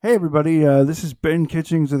Hey everybody, this is Ben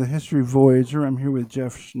Kitchings of the History Voyager. I'm here with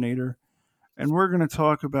Jeff Schnader, and we're going to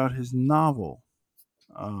talk about his novel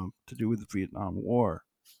to do with the Vietnam War.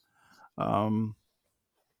 Um,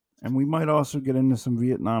 and we might also get into some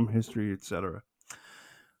Vietnam history, etc.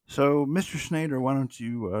 So, Mr. Schnader, why don't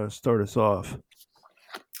you start us off?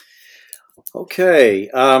 Okay.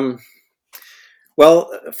 Well,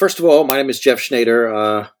 first of all, my name is Jeff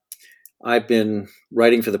Schnader. I've been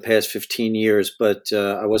writing for the past 15 years, but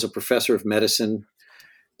I was a professor of medicine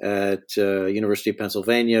at University of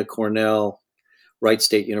Pennsylvania, Cornell, Wright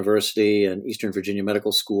State University, and Eastern Virginia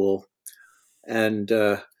Medical School. And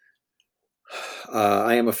I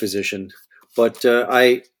am a physician. But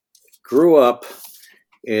I grew up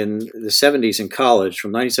in the 70s in college.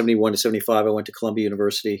 From 1971 to 75, I went to Columbia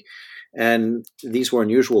University. And these were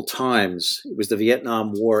unusual times. It was the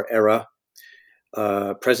Vietnam War era.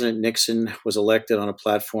 President Nixon was elected on a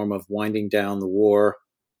platform of winding down the war.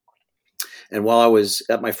 And while I was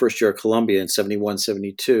at my first year at Columbia in 71,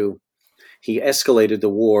 72, he escalated the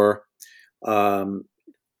war, um,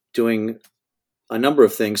 doing a number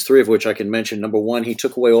of things, three of which I can mention. Number one, he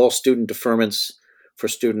took away all student deferments for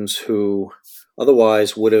students who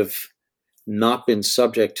otherwise would have not been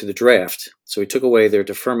subject to the draft. So he took away their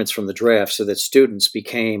deferments from the draft so that students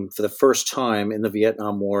became, for the first time in the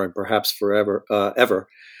Vietnam War and perhaps forever,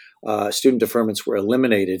 student deferments were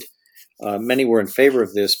eliminated. Many were in favor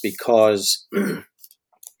of this because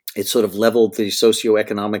it sort of leveled the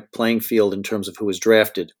socioeconomic playing field in terms of who was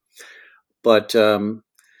drafted. But the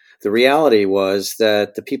reality was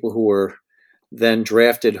that the people who were then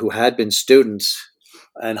drafted, who had been students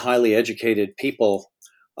and highly educated people,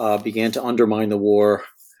 began to undermine the war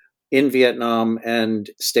in Vietnam and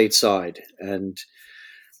stateside. And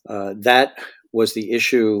that was the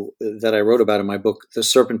issue that I wrote about in my book, The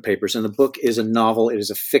Serpent Papers. And the book is a novel, it is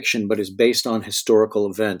a fiction, but is based on historical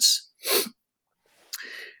events.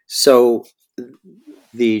 So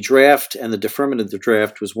the draft and the deferment of the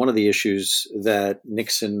draft was one of the issues that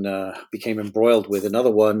Nixon became embroiled with.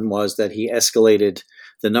 Another one was that he escalated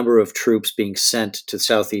the number of troops being sent to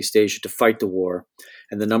Southeast Asia to fight the war,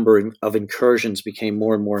 and the number of incursions became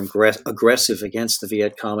more and more aggressive against the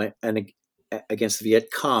Viet Cong and against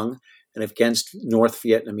North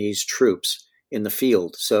Vietnamese troops in the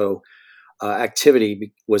field. So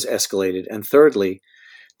activity was escalated. And thirdly,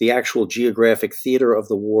 the actual geographic theater of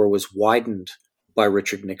the war was widened by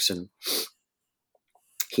Richard Nixon.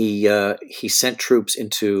 He sent troops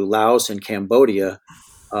into Laos and Cambodia,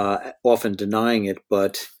 often denying it,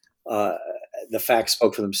 but the facts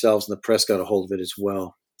spoke for themselves, and the press got a hold of it as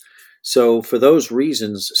well. So, for those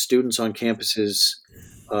reasons, students on campuses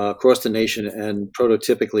across the nation and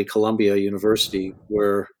prototypically Columbia University,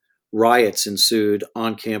 where riots ensued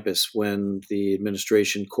on campus when the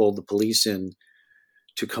administration called the police in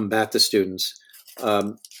to combat the students.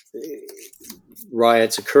 Um,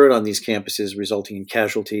 Riots occurred on these campuses, resulting in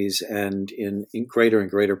casualties and in greater and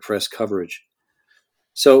greater press coverage.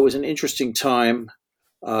 So it was an interesting time.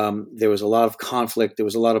 There was a lot of conflict. There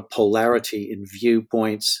was a lot of polarity in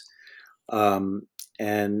viewpoints. Um,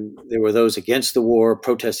 and there were those against the war,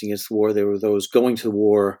 protesting against the war. There were those going to the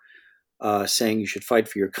war, saying you should fight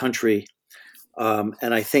for your country.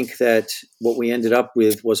 And I think that what we ended up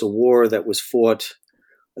with was a war that was fought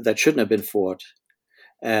that shouldn't have been fought,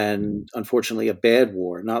 and unfortunately a bad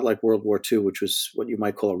war, not like World War II, which was what you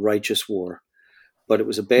might call a righteous war, but it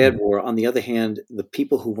was a bad war. On the other hand, the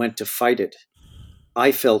people who went to fight it,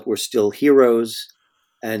 I felt were still heroes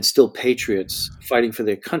and still patriots fighting for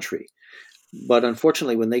their country. But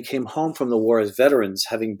unfortunately, when they came home from the war as veterans,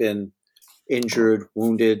 having been injured,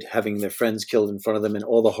 wounded, having their friends killed in front of them, and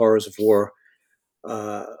all the horrors of war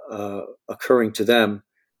occurring to them,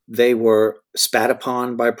 they were spat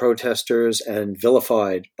upon by protesters and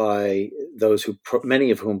vilified by those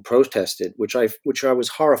many of whom protested, which I was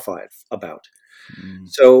horrified about. Mm.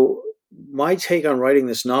 So my take on writing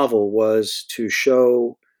this novel was to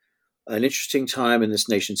show an interesting time in this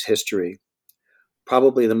nation's history,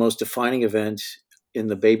 probably the most defining event in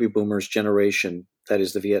the baby boomers generation, that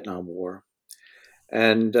is the Vietnam War,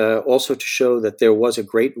 and also to show that there was a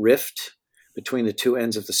great rift between the two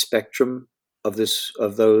ends of the spectrum of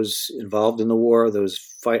those involved in the war, those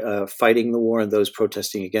fighting the war, and those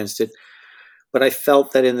protesting against it. But I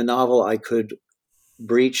felt that in the novel I could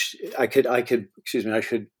bring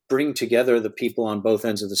together the people on both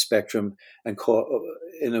ends of the spectrum and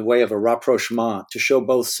in a way of a rapprochement to show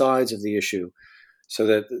both sides of the issue, so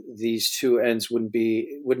that these two ends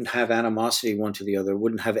wouldn't have animosity one to the other,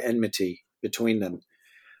 wouldn't have enmity between them.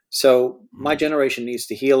 So my Mm. generation needs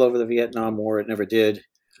to heal over the Vietnam War. It never did.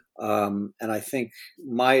 And I think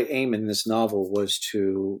my aim in this novel was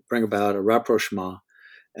to bring about a rapprochement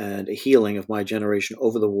and a healing of my generation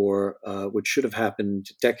over the war, which should have happened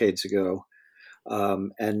decades ago,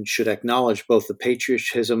 and should acknowledge both the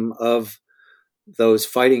patriotism of those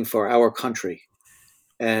fighting for our country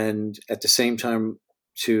and at the same time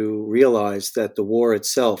to realize that the war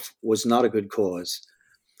itself was not a good cause.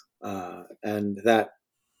 And that,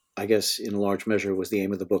 I guess, in large measure, was the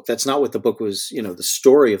aim of the book. That's not what the book was. The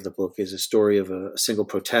story of the book is a story of a single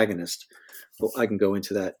protagonist. Well, I can go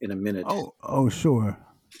into that in a minute. Oh, sure.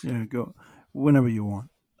 Yeah, go whenever you want.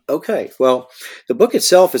 Okay. Well, the book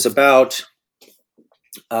itself is about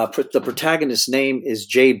the protagonist's name is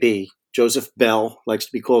JB. Joseph Bell likes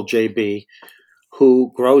to be called JB,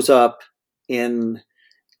 who grows up in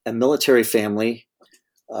a military family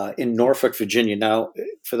in Norfolk, Virginia. Now,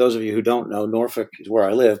 for those of you who don't know, Norfolk is where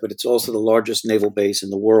I live, but it's also the largest naval base in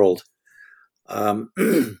the world. And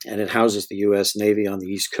it houses the U.S. Navy on the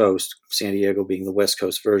East Coast, San Diego being the West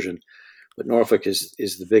Coast version. But Norfolk is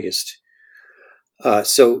the biggest.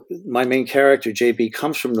 So my main character, JB,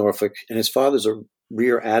 comes from Norfolk, and his father's a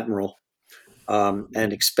rear admiral,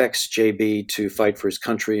 and expects JB to fight for his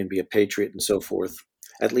country and be a patriot and so forth,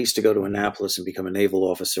 at least to go to Annapolis and become a naval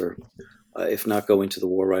officer, if not go into the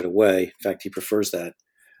war right away. In fact, he prefers that.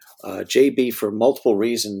 JB, for multiple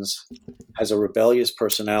reasons, has a rebellious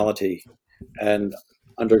personality and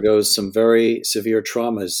undergoes some very severe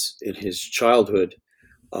traumas in his childhood,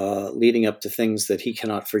 leading up to things that he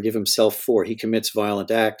cannot forgive himself for. He commits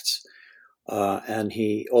violent acts, and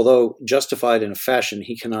he, although justified in a fashion,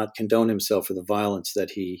 he cannot condone himself for the violence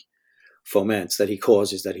that he foments, that he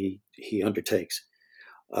causes, that he undertakes.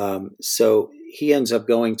 So he ends up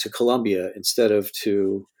going to Columbia instead of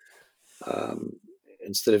to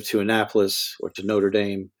Annapolis or to Notre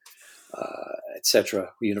Dame,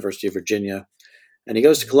 etc., University of Virginia. And he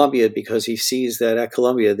goes to Columbia because he sees that at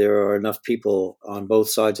Columbia there are enough people on both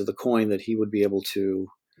sides of the coin that he would be able to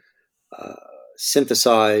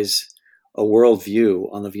synthesize a worldview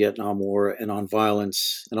on the Vietnam War and on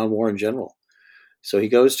violence and on war in general. So he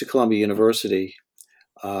goes to Columbia University,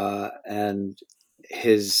 and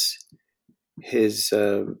his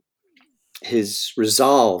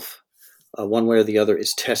resolve, one way or the other,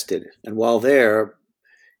 is tested. And while there,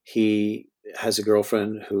 he has a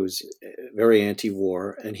girlfriend who's very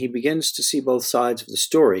anti-war, and he begins to see both sides of the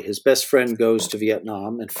story. His best friend goes to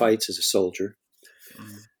Vietnam and fights as a soldier.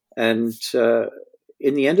 And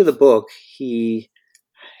in the end of the book, he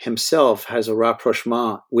himself has a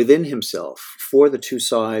rapprochement within himself for the two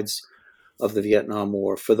sides of the Vietnam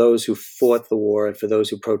War, for those who fought the war and for those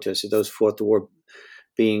who protested. Those who fought the war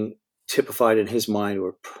being typified in his mind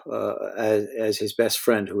or as his best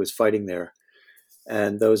friend who was fighting there,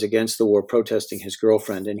 and those against the war protesting his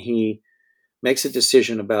girlfriend. And he makes a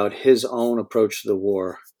decision about his own approach to the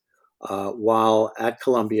war while at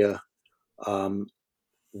Columbia,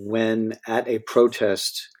 when at a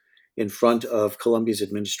protest in front of Columbia's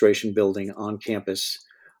administration building on campus,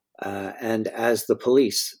 and as the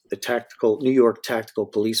police, the New York tactical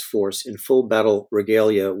police force in full battle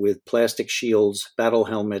regalia with plastic shields, battle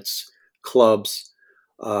helmets, clubs,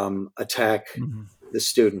 attack the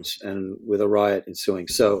students, and with a riot ensuing.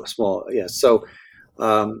 So small, yeah. So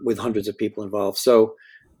with hundreds of people involved. So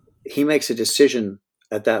he makes a decision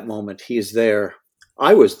at that moment. He is there.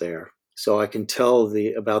 I was there, so I can tell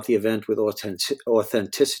about the event with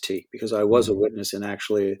authenticity because I was a witness and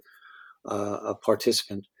actually a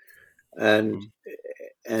participant. And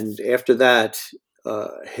after that,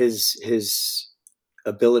 his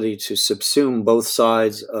ability to subsume both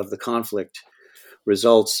sides of the conflict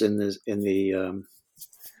results in the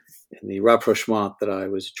rapprochement that I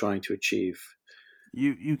was trying to achieve.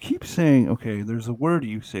 You keep saying, okay, there's a word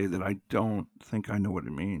you say that I don't think I know what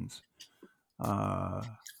it means. I'm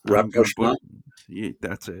gonna Rapprochement. yeah,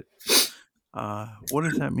 that's it. What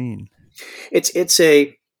does that mean? It's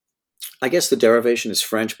a. I guess the derivation is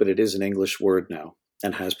French, but it is an English word now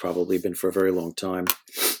and has probably been for a very long time.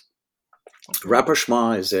 Okay.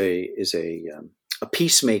 Rapprochement is a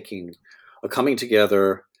peacemaking, a coming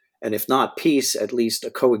together, and if not peace, at least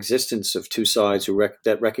a coexistence of two sides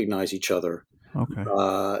that recognize each other, Okay.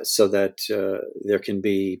 so that there can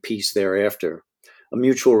be peace thereafter, a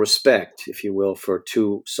mutual respect, if you will, for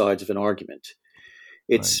two sides of an argument.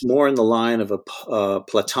 It's Right. more in the line of a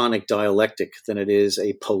Platonic dialectic than it is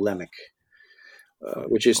a polemic, Right.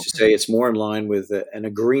 which is to Okay. say, it's more in line with an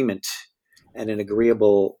agreement and an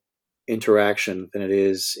agreeable interaction than it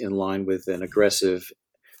is in line with an aggressive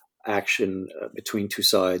action between two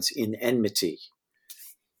sides in enmity.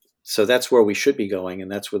 So that's where we should be going,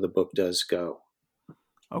 and that's where the book does go.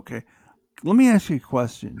 Okay. let me ask you a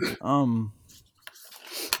question.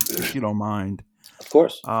 If you don't mind. Of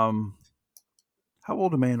course. Um, how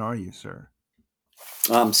old a man are you, sir?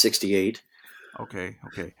 I'm 68. Okay,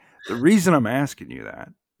 okay. The reason I'm asking you that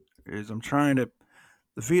is I'm trying to.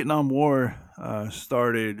 The Vietnam War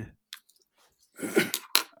started,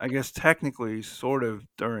 I guess, technically, sort of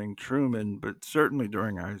during Truman, but certainly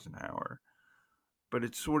during Eisenhower. But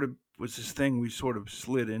it sort of was this thing we sort of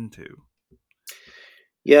slid into.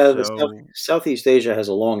 Yeah, So, Southeast Asia has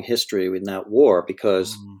a long history in that war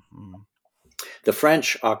because mhm, the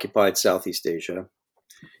French occupied Southeast Asia.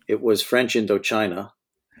 It was French Indochina,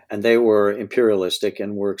 and they were imperialistic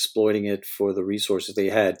and were exploiting it for the resources they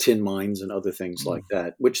had, tin mines and other things mm, like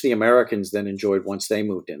that, which the Americans then enjoyed once they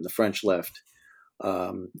moved in. The French left.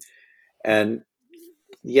 Um, and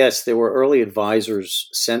yes, there were early advisors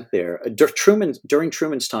sent there. During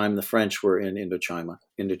Truman's time, the French were in Indochina,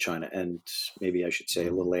 and maybe I should say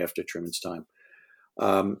a mm, little after Truman's time.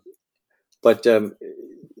 Um, but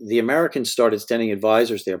the Americans started sending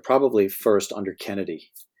advisors there probably first under Kennedy,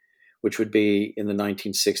 which would be in the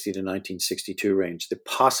 1960 to 1962 range. There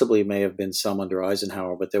possibly may have been some under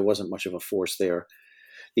Eisenhower, but there wasn't much of a force there.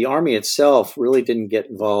 The Army itself really didn't get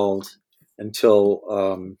involved until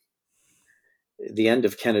the end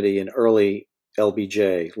of Kennedy and early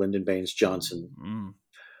LBJ, Lyndon Baines Johnson,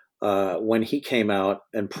 mm, when he came out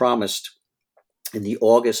and promised in the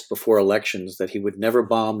August before elections that he would never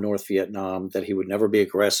bomb North Vietnam, that he would never be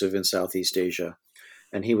aggressive in Southeast Asia.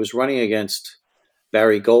 And he was running against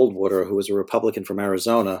Barry Goldwater, who was a Republican from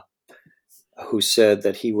Arizona, who said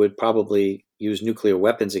that he would probably use nuclear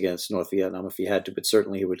weapons against North Vietnam if he had to, but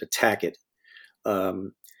certainly he would attack it.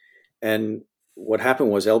 Um, and what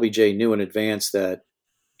happened was LBJ knew in advance that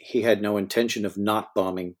he had no intention of not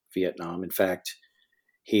bombing Vietnam. In fact,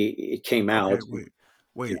 it came out. okay,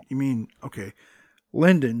 wait. You mean okay?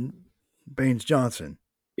 Lyndon Baines Johnson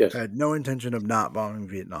Yes, had no intention of not bombing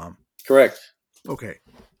Vietnam. correct. Okay,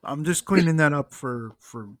 I'm just cleaning that up for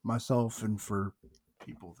myself and for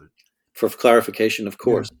people that For clarification, of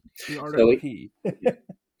yeah. course. The So article he, he.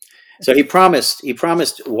 so he promised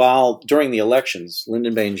while during the elections,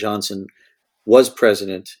 Lyndon Baines Johnson was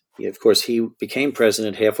president. Of course, he became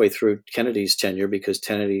president halfway through Kennedy's tenure because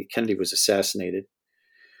Kennedy was assassinated.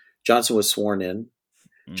 Johnson was sworn in.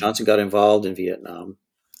 Mm, Johnson got involved in Vietnam.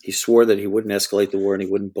 He swore that he wouldn't escalate the war and he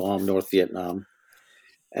wouldn't bomb North Vietnam.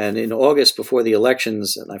 And in August, before the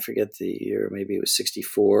elections, and I forget the year, maybe it was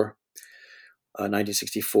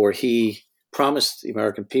 1964, he promised the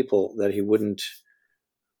American people that he wouldn't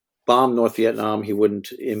bomb North Vietnam, he wouldn't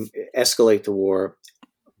escalate the war.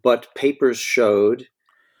 But papers showed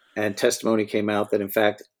and testimony came out that, in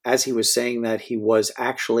fact, as he was saying that, he was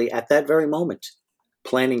actually at that very moment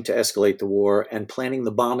planning to escalate the war and planning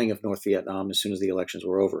the bombing of North Vietnam as soon as the elections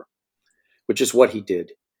were over, which is what he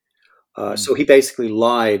did. So mm, he basically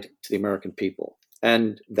lied to the American people.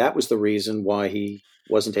 And that was the reason why he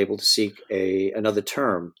wasn't able to seek another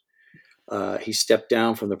term. He stepped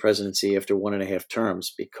down from the presidency after 1.5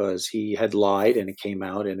 terms because he had lied and it came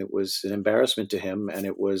out and it was an embarrassment to him and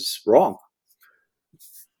it was wrong.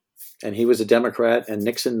 And he was a Democrat, and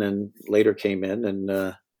Nixon then later came in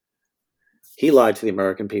and he lied to the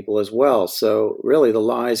American people as well. So really, the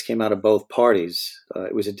lies came out of both parties.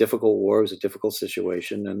 It was a difficult war, it was a difficult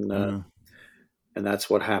situation, yeah. and that's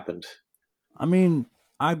what happened. I mean,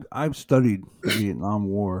 I've studied the Vietnam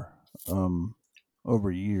War over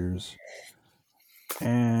years,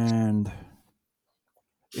 and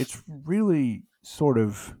it's really sort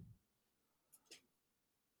of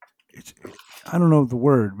I don't know the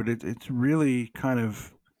word, but it's really kind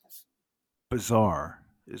of bizarre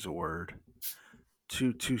is a word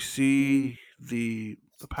to see the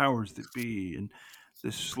powers that be and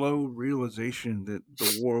this slow realization that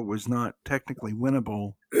the war was not technically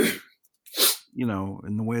winnable,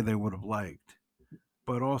 in the way they would have liked,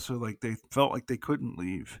 but also like they felt like they couldn't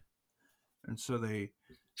leave, and so they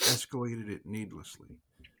escalated it needlessly.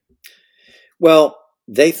 Well,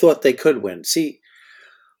 they thought they could win. See,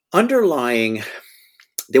 underlying,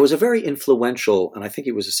 there was a very influential, and I think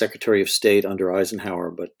he was a Secretary of State under Eisenhower,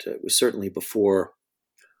 but it was certainly before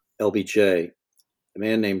LBJ, a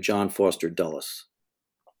man named John Foster Dulles,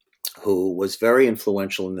 who was very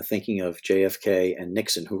influential in the thinking of JFK and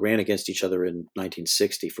Nixon, who ran against each other in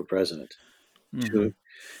 1960 for president. Hmm. Two,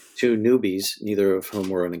 two newbies, neither of whom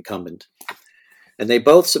were an incumbent. And they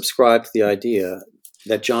both subscribed to the idea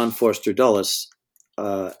that John Foster Dulles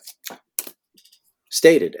uh,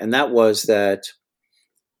 stated, and that was the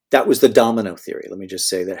domino theory, let me just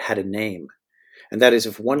say, that had a name. And that is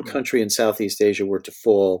if one Mm. country in Southeast Asia were to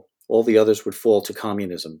fall, all the others would fall to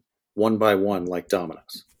communism. one by one, like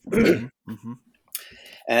dominoes. Mm-hmm. Mm-hmm.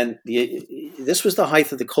 And this was the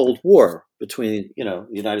height of the Cold War between, the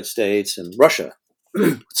United States and Russia,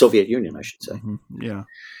 Soviet Union, I should say. Mm-hmm. Yeah.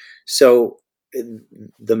 So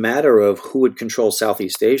the matter of who would control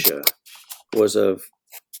Southeast Asia was of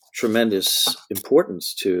tremendous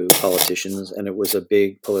importance to politicians, and it was a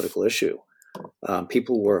big political issue.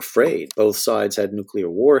 People were afraid. Both sides had nuclear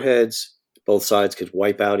warheads. Both sides could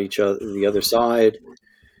wipe out the other side.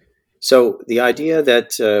 So the idea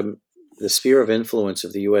that the sphere of influence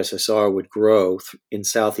of the USSR would grow in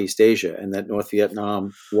Southeast Asia, and that North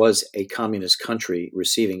Vietnam was a communist country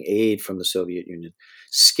receiving aid from the Soviet Union,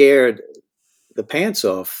 scared the pants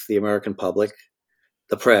off the American public,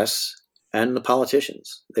 the press, and the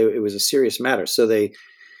politicians. It was a serious matter. So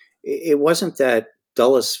it wasn't that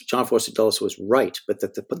John Foster Dulles was right, but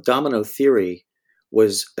that the domino theory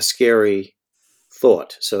was a scary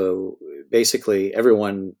thought. So basically,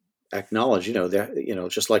 everyone acknowledged,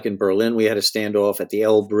 just like in Berlin, we had a standoff. At the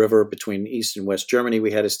Elbe River between East and West Germany,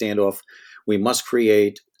 we had a standoff. We must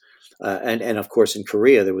create, and of course in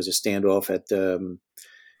Korea there was a standoff at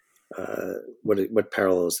what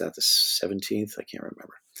parallel is that? The 17th? I can't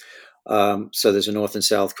remember. So there's a North and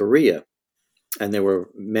South Korea, and there were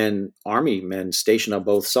army men stationed on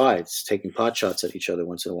both sides, taking pot shots at each other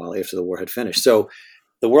once in a while after the war had finished. So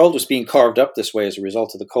the world was being carved up this way as a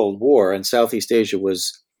result of the Cold War, and Southeast Asia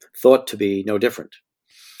was thought to be no different.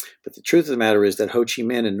 But the truth of the matter is that Ho Chi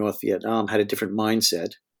Minh in North Vietnam had a different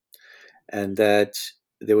mindset, and that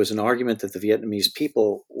there was an argument that the Vietnamese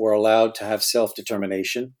people were allowed to have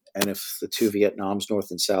self-determination, and if the two Vietnams,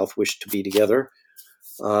 North and South, wished to be together,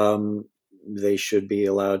 they should be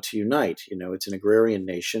allowed to unite. It's an agrarian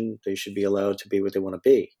nation. They should be allowed to be what they want to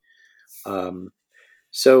be.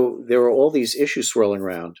 So there were all these issues swirling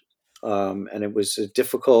around, and it was a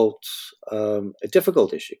difficult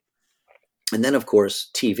issue. And then, of course,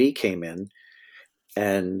 TV came in,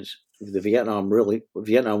 and the Vietnam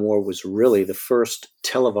War was really the first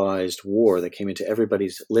televised war that came into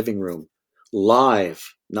everybody's living room,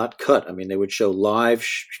 live, not cut. I mean, they would show live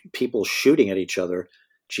people shooting at each other,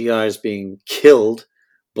 GIs being killed,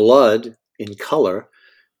 blood in color.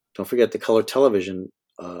 Don't forget the color television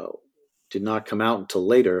did not come out until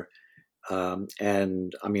later.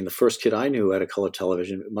 And I mean, the first kid I knew who had a color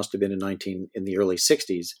television, it must have been in the early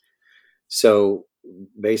 60s. So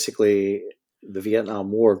basically, the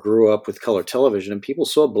Vietnam War grew up with color television, and people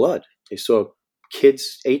saw blood. They saw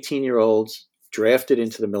kids, 18-year-olds, drafted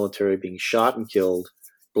into the military, being shot and killed,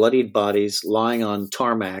 bloodied bodies lying on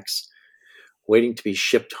tarmacs, waiting to be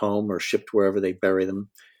shipped home or shipped wherever they bury them,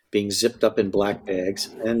 being zipped up in black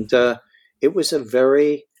bags. And it was a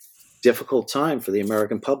very difficult time for the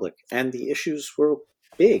American public. And the issues were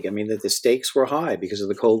big. I mean, the stakes were high because of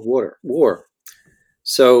the Cold War.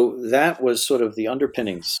 So that was sort of the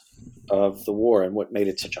underpinnings of the war and what made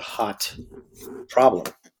it such a hot problem.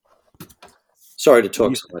 Sorry to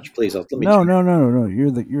talk so much. Please, let me. No. You're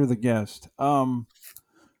the guest.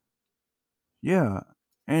 Yeah,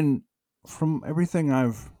 and from everything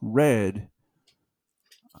I've read,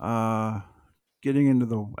 uh, getting into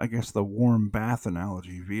the warm bath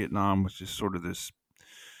analogy, Vietnam was just sort of the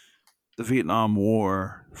Vietnam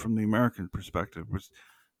War from the American perspective was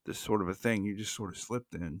this sort of a thing you just sort of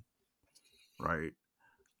slipped in, right?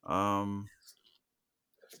 Um,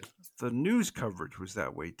 the news coverage was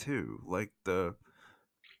that way too. Like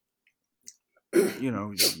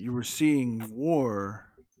you were seeing war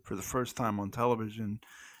for the first time on television,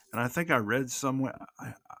 and I think I read somewhere.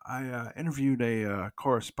 I interviewed a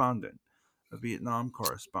correspondent, a Vietnam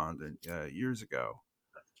correspondent, years ago,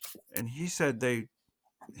 and he said they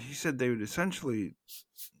would essentially.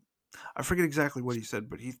 I forget exactly what he said,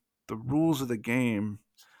 but the rules of the game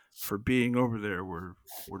for being over there were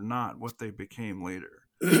not what they became later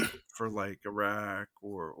for like Iraq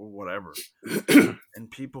or whatever. And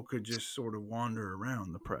people could just sort of wander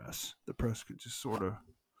around. The press could just sort of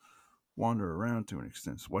wander around to an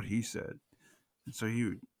extent, is what he said. And so he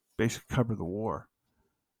would basically cover the war.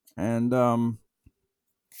 And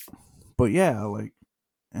but yeah, like,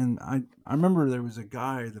 and I remember there was a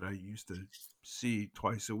guy that I used to see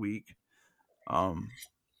twice a week, um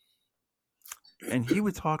and he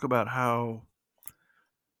would talk about how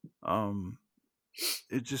um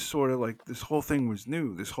it just sort of like this whole thing was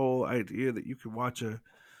new, this whole idea that you could watch a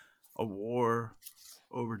war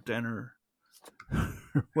over dinner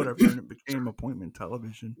or whatever, and it became appointment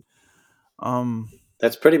television.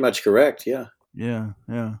 That's pretty much correct. Yeah. Yeah.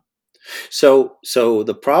 So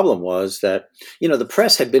the problem was that the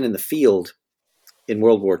press had been in the field in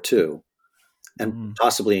World War II, and Mm.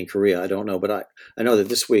 possibly in Korea. I don't know, but I know that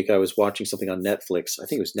this week I was watching something on Netflix. I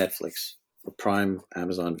think it was Netflix or Prime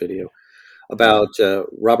Amazon Video Yeah. about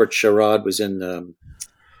Robert Sherrod was in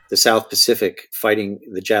the South Pacific fighting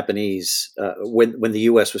the Japanese when the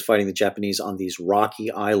U.S. was fighting the Japanese on these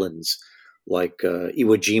rocky islands like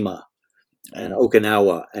Iwo Jima and Mm.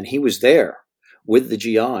 Okinawa, and he was there with the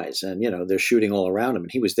GIs, and they're shooting all around him,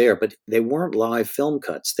 and he was there, but they weren't live film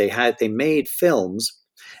cuts. They made films,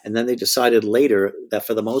 and then they decided later that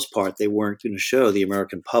for the most part they weren't going to show the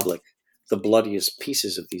American public the bloodiest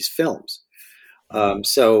pieces of these films. Mm.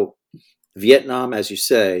 So Vietnam, as you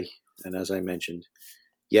say, and as I mentioned,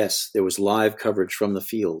 yes, there was live coverage from the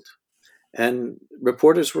field. And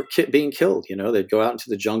reporters were being killed. They'd go out into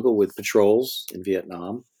the jungle with patrols in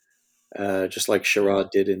Vietnam, just like Yeah.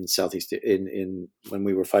 Sherrod did in Southeast in when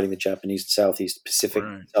we were fighting the Japanese in Southeast Pacific,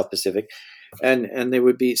 Right. South Pacific, and they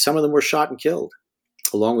would be some of them were shot and killed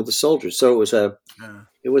along with the soldiers. So Yeah.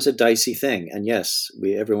 it was a dicey thing. And yes,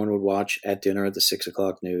 everyone would watch at dinner at the 6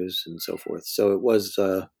 o'clock news and so forth. So it was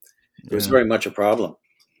Yeah. very much a problem.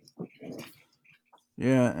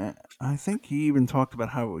 Yeah. I think he even talked about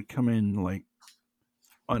how it would come in like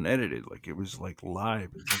unedited, like it was like live.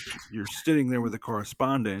 It's like you're sitting there with a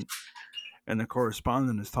correspondent, and the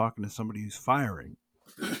correspondent is talking to somebody who's firing.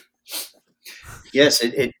 Yes,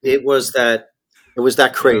 it was that You know,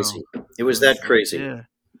 crazy. It it was was that crazy. yeah,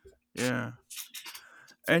 yeah.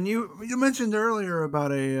 And you mentioned earlier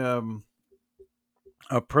about a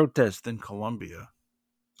protest in Colombia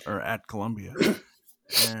or at Columbia,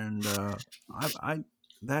 and I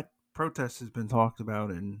that protest has been talked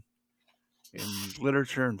about in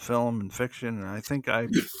literature and film and fiction, and I think I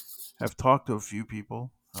have talked to a few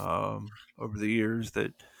people over the years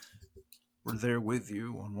that were there with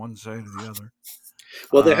you on one side or the other.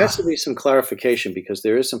 Well, there has Uh, to be some clarification because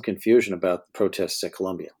there is some confusion about the protests at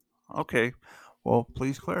Columbia. okay, well,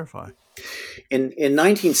 please clarify. In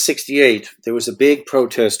 1968, there was a big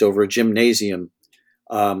protest over a gymnasium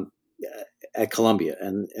um, at Columbia,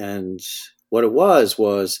 and what it was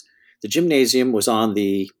the gymnasium was on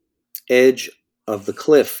the edge of the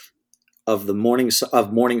cliff of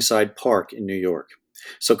Morningside Park in New York.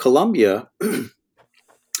 So Columbia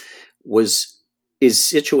was is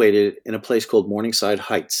situated in a place called Morningside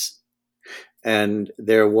Heights, and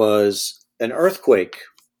there was an earthquake.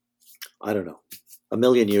 I don't know, a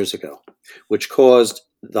million years ago, which caused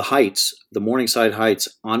the Morningside Heights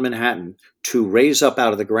on Manhattan, to raise up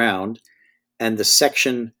out of the ground and the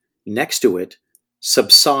section next to it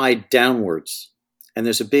subside downwards. And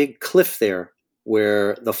there's a big cliff there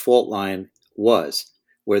where the fault line was,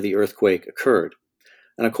 where the earthquake occurred.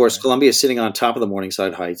 And of course, Okay. Columbia is sitting on top of the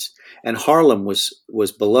Morningside Heights, and Harlem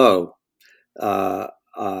was below, uh,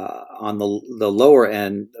 on the lower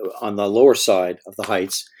end, on the lower side of the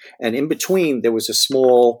heights, and in between there was a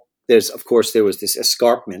small. There was this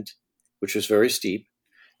escarpment, which was very steep,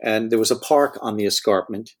 and there was a park on the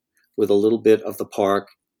escarpment with a little bit of the park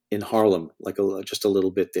in Harlem, like just a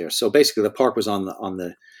little bit there. So basically, the park was on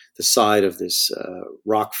the side of this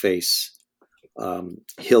rock face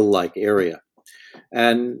hill-like area,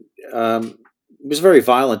 and it was a very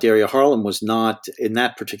violent area. Harlem was not in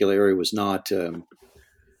that particular area was not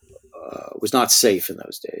safe in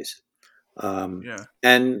those days. Yeah.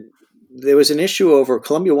 And there was an issue over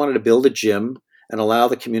Columbia wanted to build a gym and allow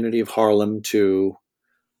the community of Harlem to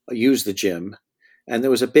use the gym. And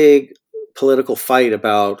there was a big political fight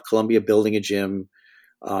about Columbia building a gym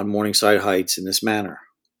on Morningside Heights in this manner.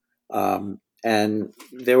 And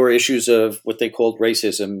there were issues of what they called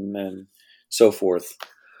racism and so forth.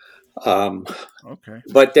 Um, Okay.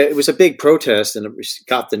 but it was a big protest, and it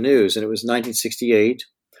got the news, and it was 1968.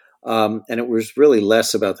 And it was really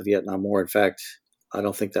less about the Vietnam War. In fact, I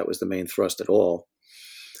don't think that was the main thrust at all.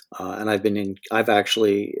 And I've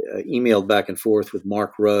actually emailed back and forth with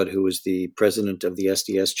Mark Rudd, who was the president of the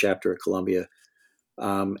SDS chapter at Columbia,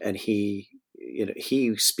 and he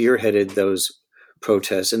spearheaded those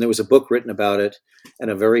protests. And there was a book written about it, and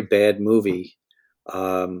a very bad movie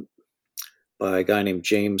um, by a guy named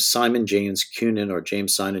James Cunin, or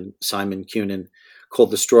Simon Cunin,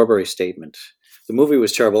 called The Strawberry Statement. The movie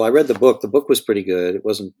was terrible. I read the book. The book was pretty good.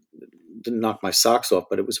 Didn't knock my socks off,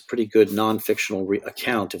 but it was a pretty good non-fictional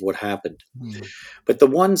account of what happened. Hmm. But the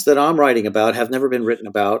ones that I'm writing about have never been written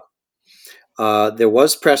about. There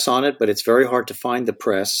was press on it, but it's very hard to find the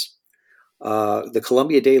press. The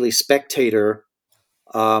Columbia Daily Spectator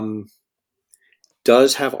um,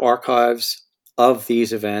 does have archives of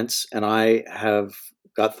these events, and I have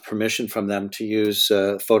got the permission from them to use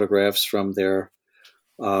photographs from their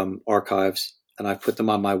archives, and I've put them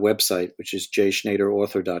on my website, which is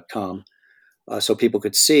jschnaderauthor.com. so people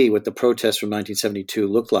could see what the protests from 1972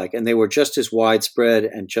 looked like. And they were just as widespread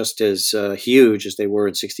and just as huge as they were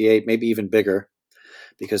in 68, maybe even bigger,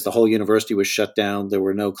 because the whole university was shut down. There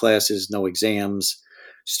were no classes, no exams.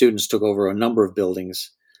 Students took over a number of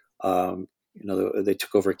buildings. They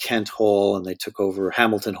took over Kent Hall, and they took over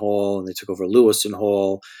Hamilton Hall, and they took over Lewison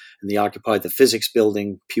Hall, and they occupied the physics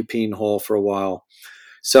building, Pupine Hall, for a while.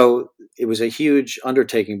 So it was a huge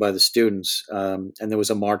undertaking by the students. And there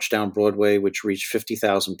was a march down Broadway, which reached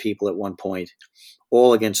 50,000 people at one point,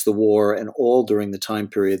 all against the war, and all during the time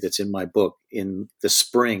period that's in my book, in the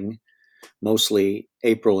spring, mostly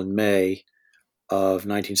April and May of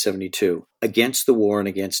 1972, against the war and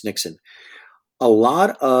against Nixon. A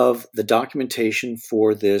lot of the documentation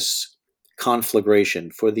for this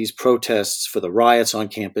conflagration, for these protests, for the riots on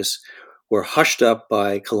campus, were hushed up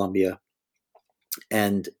by Columbia,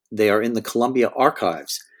 and they are in the Columbia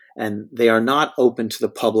archives, and they are not open to the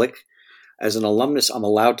public. As an alumnus, I'm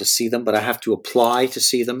allowed to see them, but I have to apply to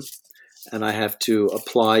see them, and I have to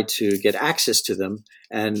apply to get access to them,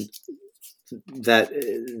 and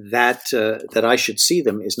that I should see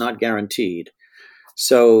them is not guaranteed.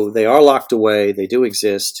 So they are locked away. They do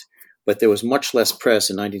exist, but there was much less press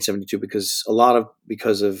in 1972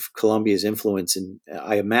 because of Columbia's influence, and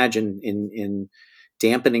I imagine in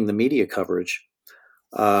dampening the media coverage.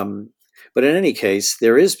 But in any case,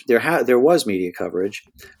 there was media coverage,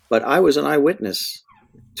 but I was an eyewitness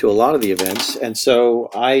to a lot of the events, and so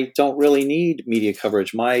I don't really need media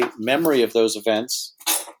coverage. My memory of those events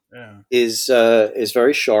is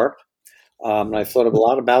very sharp. And I've thought a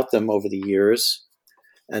lot about them over the years,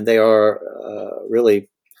 and they are really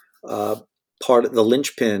part of the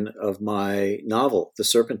linchpin of my novel, The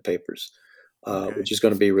Serpent Papers, which is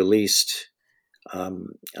going to be released.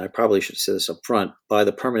 I probably should say this up front, by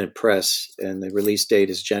the Permanent Press, and the release date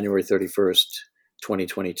is January 31st,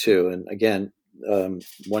 2022. And again,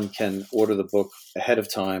 one can order the book ahead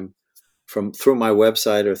of time through my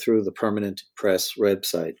website or through the Permanent Press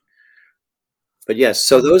website. But yes,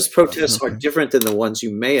 so those protests are different than the ones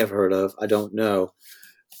you may have heard of. I don't know,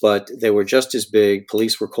 but they were just as big.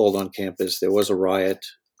 Police were called on campus. There was a riot.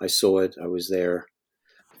 I saw it. I was there.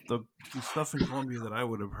 The stuff in Columbia that I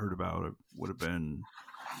would have heard about it would have been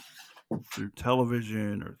through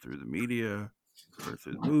television or through the media or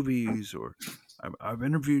through the movies, or I've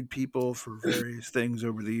interviewed people for various things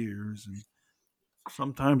over the years, and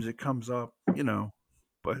sometimes it comes up,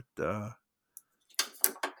 but as a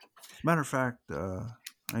matter of fact, I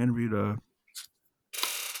interviewed a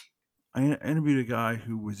guy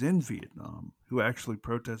who was in Vietnam who actually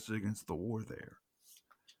protested against the war there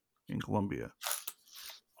in Colombia.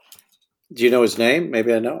 Do you know his name?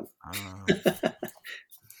 Maybe I know him.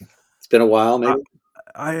 It's been a while, maybe.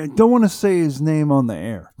 I don't want to say his name on the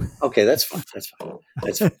air. Okay, that's fine.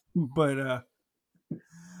 That's fine. But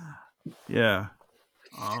yeah.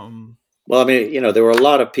 Well, I mean, there were a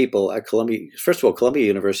lot of people at Columbia. First of all, Columbia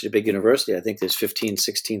University, a big university. I think there's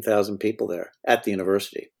 16,000 people there at the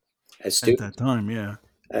university as students. At that time, yeah.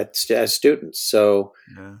 As students. So,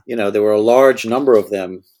 there were a large number of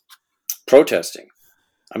them protesting.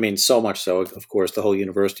 I mean, so much so, of course, the whole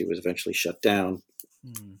university was eventually shut down,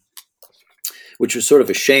 which was sort of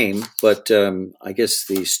a shame. But I guess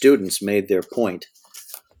the students made their point.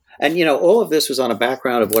 And, all of this was on a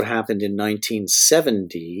background of what happened in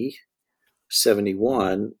 1970,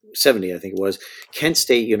 71, 70, I think it was. Kent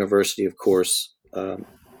State University, of course,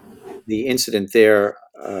 the incident there,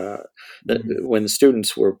 when the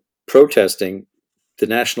students were protesting, the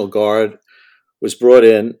National Guard was brought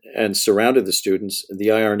in and surrounded the students. The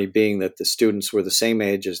irony being that the students were the same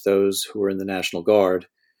age as those who were in the National Guard.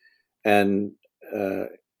 And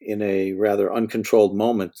in a rather uncontrolled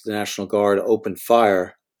moment, the National Guard opened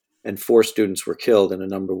fire, and 4 students were killed and a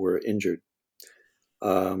number were injured.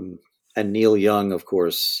 And Neil Young, of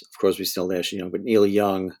course, we still National Young, but Neil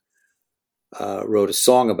Young wrote a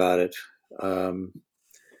song about it,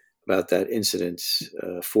 about that incident,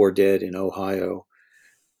 4 dead in Ohio.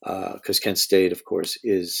 Because Kent State, of course,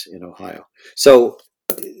 is in Ohio. So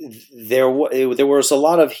there was a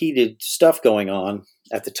lot of heated stuff going on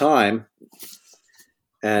at the time,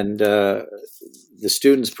 and the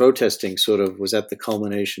students protesting sort of was at the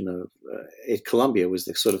culmination of at Columbia was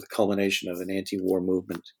the culmination of an anti-war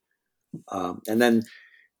movement. And then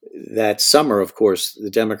that summer, of course, the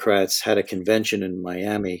Democrats had a convention in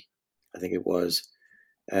Miami, I think it was.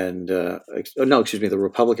 And the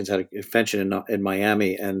Republicans had a convention in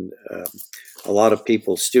Miami, and a lot of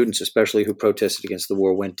people, students especially, who protested against the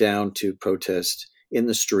war, went down to protest in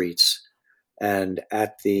the streets and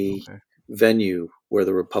at the venue where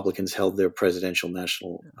the Republicans held their presidential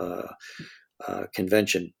national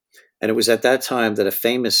convention. And it was at that time that a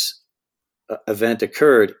famous event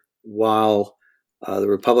occurred while the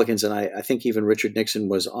Republicans, and I think even Richard Nixon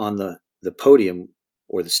was on the podium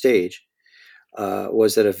or the stage,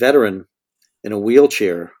 was that a veteran in a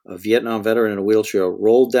wheelchair, a Vietnam veteran in a wheelchair,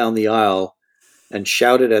 rolled down the aisle and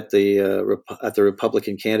shouted at the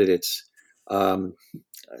Republican candidates, um,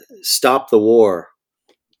 "Stop the war!"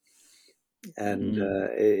 And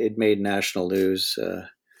Mm. it made national news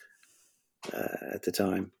at the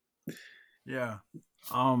time. Yeah.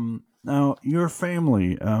 Now your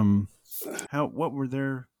family, how what were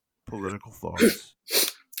their political thoughts?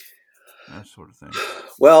 That sort of thing.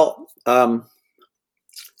 Well,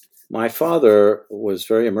 my father was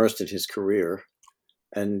very immersed in his career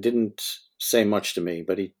and didn't say much to me,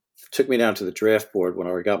 but he took me down to the draft board when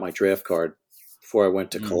I got my draft card before I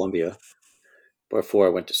went to Mm. Columbia, before I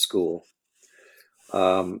went to school.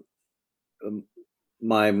 Um,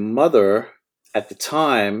 my mother at the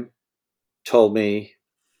time told me,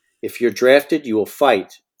 if you're drafted, you will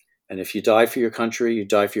fight. And if you die for your country, you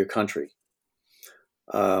die for your country.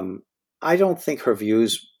 Um, I don't think her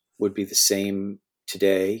views would be the same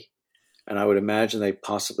today. And I would imagine they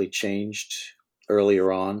possibly changed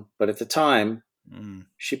earlier on. But at the time, Mm.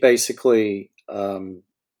 she basically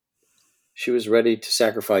she was ready to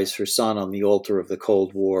sacrifice her son on the altar of the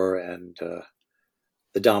Cold War and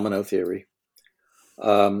the domino theory.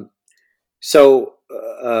 Um,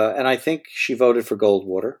 and I think she voted for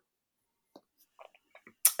Goldwater.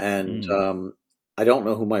 And Mm. I don't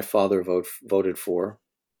know who my father voted for.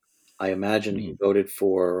 I imagine he Mm. voted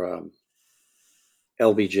for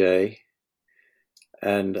LBJ,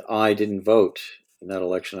 and I didn't vote in that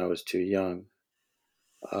election. I was too young,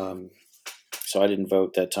 um, so I didn't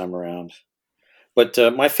vote that time around. But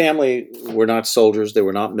my family were not soldiers; they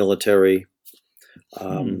were not military.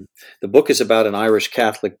 Mm. Um, the book is about an Irish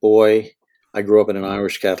Catholic boy. I grew up in an Mm.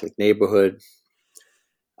 Irish Catholic neighborhood.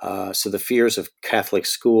 So the fears of Catholic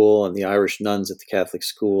school and the Irish nuns at the Catholic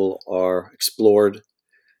school are explored.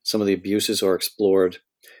 Some of the abuses are explored.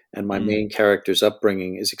 And my Mm. main character's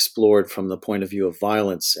upbringing is explored from the point of view of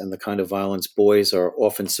violence and the kind of violence boys are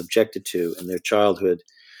often subjected to in their childhood,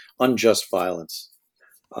 unjust violence.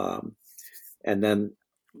 Um, and then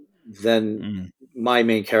Mm. my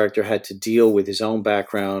main character had to deal with his own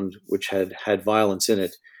background, which had violence in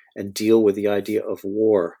it, and deal with the idea of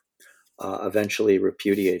war, eventually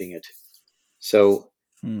repudiating it. So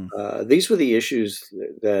Mm. these were the issues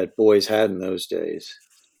that boys had in those days.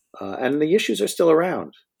 And the issues are still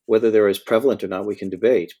around. Whether they're as prevalent or not, we can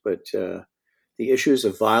debate. But the issues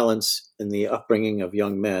of violence in the upbringing of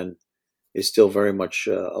young men is still very much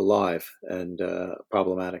alive and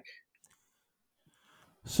problematic.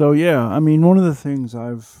 So yeah, I mean, one of the things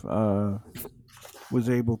I've was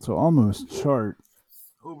able to almost chart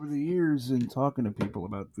over the years in talking to people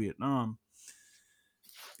about Vietnam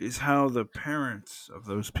is how the parents of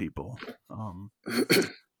those people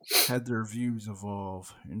had their views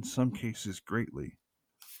evolve in some cases greatly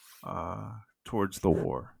towards the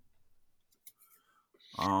war.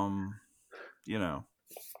 Um, you know.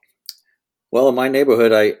 Well, in my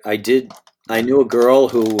neighborhood, I knew a girl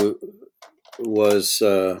who was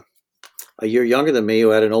a year younger than me, who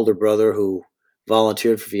had an older brother who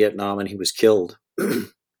volunteered for Vietnam, and he was killed.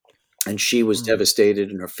 And she was Mm. devastated,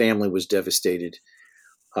 and her family was devastated.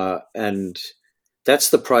 And that's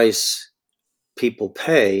the price people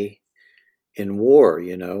pay in war.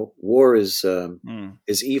 You know, war Mm.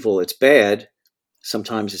 is evil. It's bad.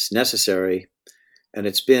 Sometimes it's necessary, and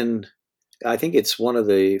it's been. I think it's one of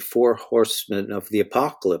the four horsemen of the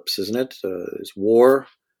apocalypse, isn't it? It's war,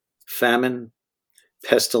 famine,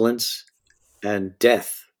 pestilence, and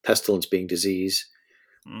death. Pestilence being disease.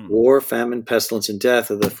 Mm. War, famine, pestilence, and death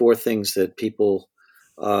are the four things that people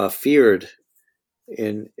feared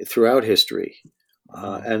in throughout history.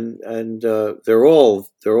 Mm. And they're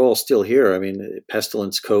all still here. I mean,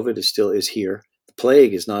 pestilence, COVID is here. The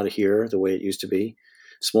plague is not here the way it used to be.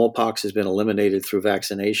 Smallpox has been eliminated through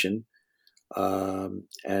vaccination,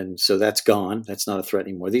 and so that's gone. That's not a threat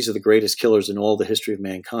anymore. These are the greatest killers in all the history of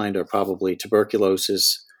mankind. Are probably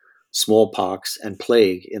tuberculosis, smallpox, and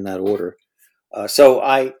plague in that order. We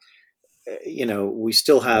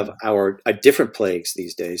still have Mm. our different plagues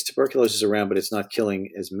these days. Tuberculosis is around, but it's not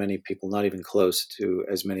killing as many people, not even close to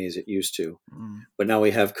as many as it used to. Mm. But now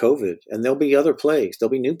we have COVID, and there'll be other plagues.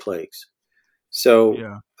 There'll be new plagues. So,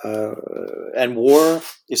 Yeah. uh, and war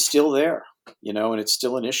is still there, and it's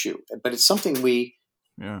still an issue. But it's something we,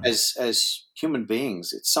 Yeah. as human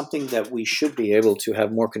beings, it's something that we should be able to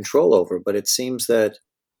have more control over. But it seems that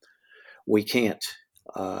we can't.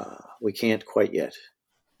 We can't quite yet.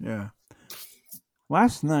 Yeah.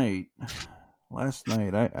 Last night last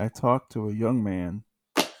night I talked to a young man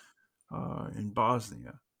in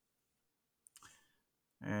Bosnia,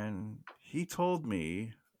 and he told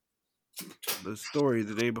me the story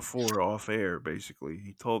the day before off air. Basically,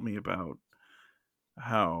 he told me about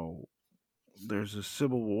how there's a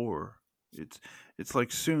civil war. It's it's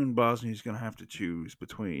like soon Bosnia's going to have to choose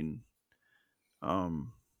between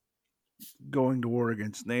um, going to war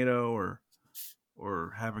against NATO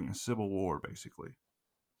or having a civil war, basically.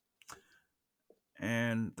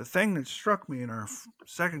 And the thing that struck me in our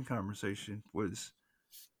second conversation was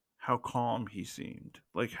how calm he seemed,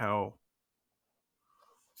 like how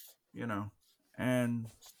you know. And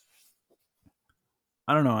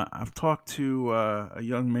I don't know. I've talked to a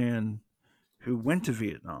young man who went to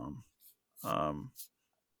Vietnam, um,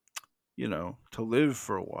 to live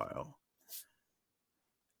for a while,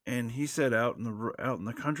 and he said out in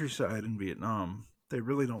the countryside in Vietnam, they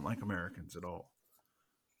really don't like Americans at all.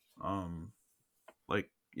 Um,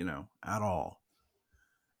 like at all.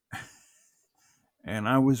 And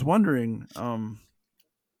I was wondering,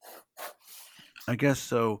 I guess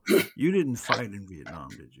so. You didn't fight in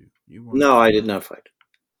Vietnam, did you? You weren't No, I did not fight.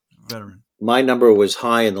 a veteran. My number was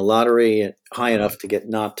high in the lottery, high Uh, enough to get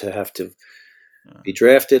not to have to uh, be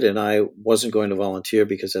drafted, and I wasn't going to volunteer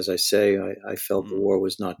because, as I say, I felt the mm, war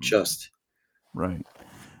was not mm, just. right.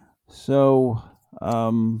 So,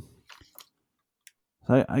 um,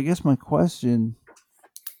 I guess my question: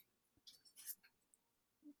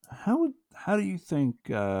 how do you think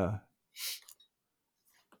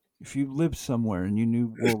if you lived somewhere and you knew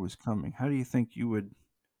war was coming, how do you think you would?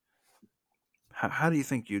 How do you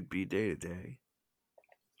think you'd be day to day?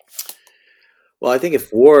 Well, I think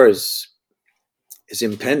if war is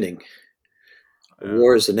impending, Yeah.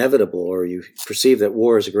 war is inevitable, or you perceive that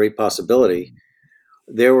war is a great possibility,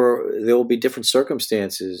 there will be different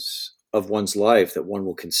circumstances of one's life that one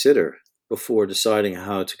will consider before deciding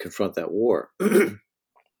how to confront that war.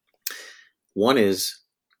 One is,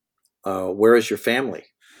 where is your family?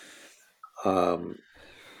 Um,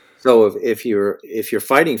 so if you're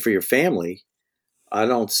fighting for your family, I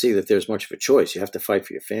don't see that there's much of a choice. You have to fight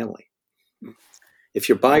for your family. If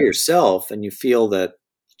you're by Mm, yourself and you feel that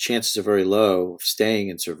chances are very low of staying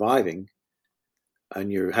and surviving,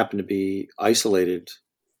 and you happen to be isolated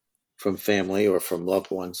from family or from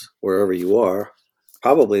loved ones wherever you are,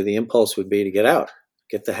 probably the impulse would be to get out,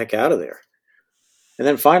 get the heck out of there. And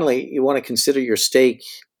then finally, you want to consider your stake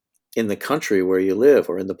in the country where you live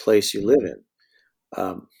or in the place you live in.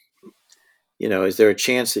 Um, is there a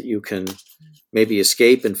chance that you can maybe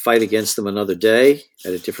escape and fight against them another day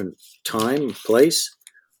at a different time, place?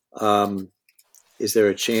 Um, is there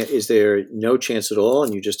a chance? Is there no chance at all,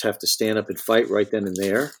 and you just have to stand up and fight right then and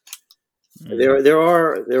there? mm. There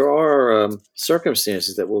are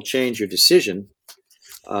circumstances that will change your decision,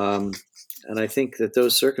 um, and I think that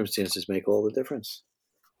those circumstances make all the difference.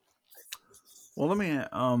 Well, let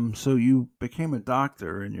me. So you became a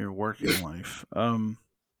doctor in your working life.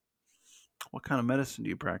 What kind of medicine do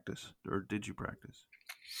you practice, or did you practice?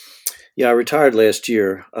 Yeah, I retired last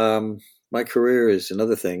year. My career is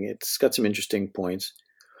another thing. It's got some interesting points.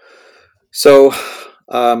 So,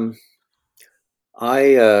 um,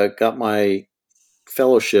 I got my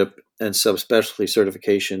fellowship and subspecialty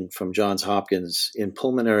certification from Johns Hopkins in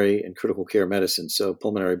pulmonary and critical care medicine. So,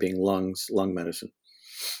 pulmonary being lungs, lung medicine.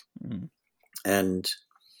 Mm, And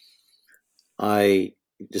I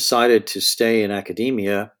decided to stay in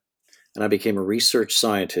academia, and I became a research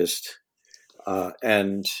scientist,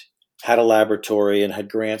 and had a laboratory and had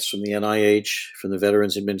grants from the NIH, from the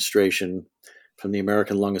Veterans Administration, from the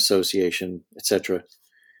American Lung Association, etc.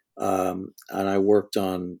 And I worked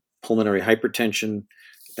on pulmonary hypertension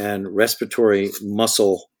and respiratory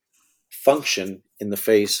muscle function in the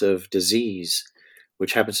face of disease,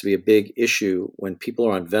 which happens to be a big issue when people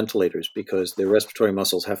are on ventilators because their respiratory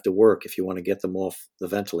muscles have to work if you want to get them off the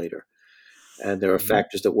ventilator. And there are mhm,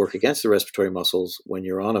 factors that work against the respiratory muscles when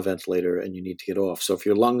you're on a ventilator and you need to get off. So if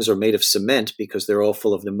your lungs are made of cement because they're all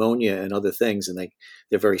full of pneumonia and other things, and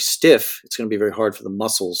they're very stiff, it's going to be very hard for the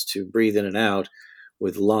muscles to breathe in and out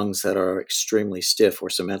with lungs that are extremely stiff or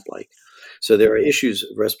cement-like. So there are issues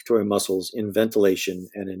of respiratory muscles in ventilation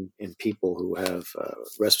and in people who have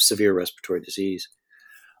severe respiratory disease.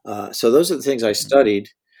 So those are the things I mm, studied.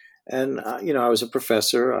 And, I was a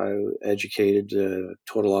professor. I educated,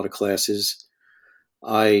 taught a lot of classes.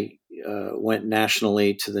 I went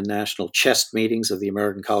nationally to the national chest meetings of the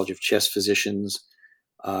American College of Chest Physicians,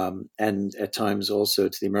 and at times also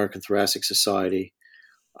to the American Thoracic Society.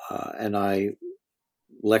 And I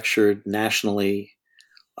lectured nationally,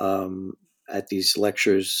 um, at these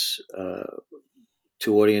lectures,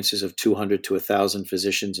 to audiences of 200 to 1,000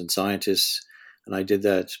 physicians and scientists. and I did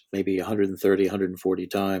that maybe 130, 140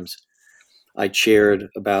 times. I chaired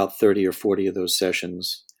about 30 or 40 of those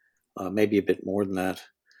sessions, maybe a bit more than that.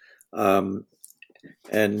 Um,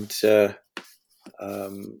 and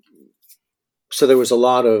um, so there was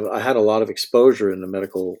I had a lot of exposure in the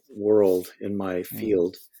medical world in my Mm.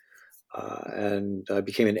 field. And I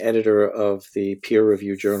became an editor of the peer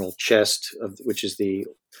review journal CHEST, which is the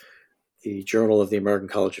Journal of the American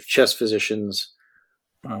College of Chest Physicians.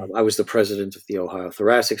 Mm. I was the president of the Ohio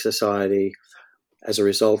Thoracic Society. As a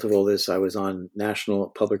result of all this, I was on National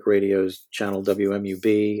Public Radio's channel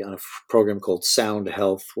WMUB on a program called Sound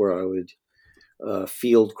Health, where I would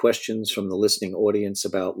field questions from the listening audience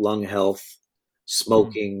about lung health, Mm.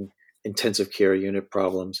 smoking, intensive care unit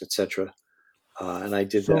problems, etc. And I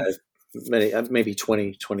did So that maybe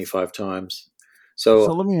 20, 25 times. so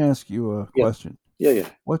So, let me ask you a yeah, question. yeah, yeah.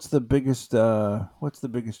 What's the biggest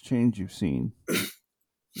change you've seen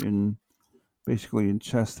in basically in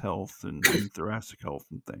chest health and thoracic health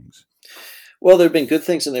and things? Well, there have been good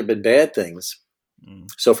things and there have been bad things. Mm.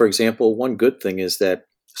 So, for example, one good thing is that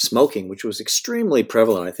smoking, which was extremely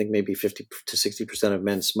prevalent, I think maybe 50 to 60% of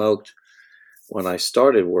men smoked when I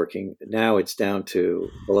started working. Now it's down to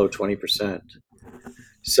below 20%.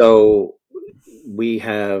 So we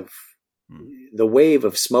have Mm. the wave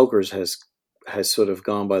of smokers has sort of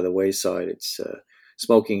gone by the wayside. It's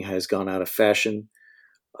smoking has gone out of fashion.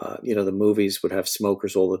 The movies would have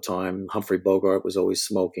smokers all the time. Humphrey Bogart was always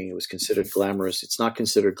smoking. It was considered glamorous. It's not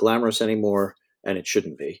considered glamorous anymore, and it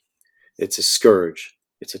shouldn't be. It's a scourge.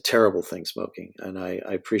 It's a terrible thing, smoking, and I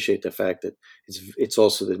appreciate the fact that it's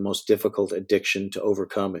also the most difficult addiction to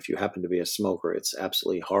overcome. If you happen to be a smoker, it's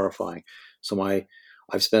absolutely horrifying. So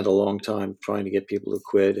I've spent a long time trying to get people to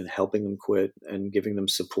quit and helping them quit and giving them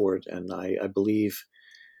support. And I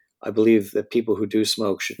believe that people who do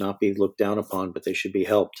smoke should not be looked down upon, but they should be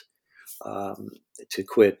helped um, to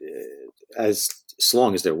quit as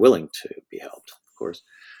long as they're willing to be helped, of course.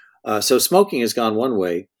 So smoking has gone one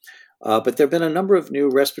way, but there have been a number of new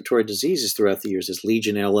respiratory diseases throughout the years. There's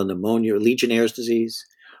Legionella pneumonia, Legionnaire's disease.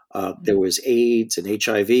 There was AIDS and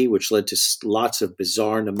HIV, which led to lots of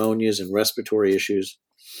bizarre pneumonias and respiratory issues.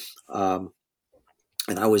 Um,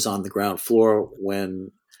 and I was on the ground floor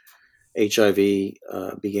when HIV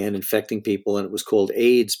began infecting people, and it was called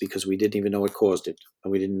AIDS because we didn't even know what caused it,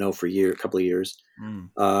 and we didn't know for a couple of years.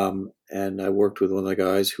 Mm. And I worked with one of the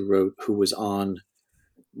guys who was on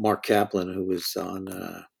Mark Kaplan, who was on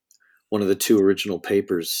one of the two original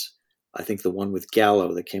papers. I think the one with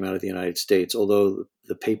Gallo that came out of the United States, although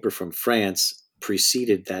the paper from France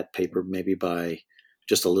preceded that paper maybe by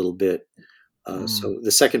just a little bit. Mm. So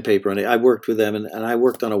the second paper, and I worked with them, and I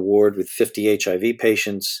worked on a ward with 50 HIV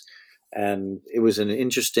patients, and it was an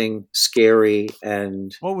interesting, scary,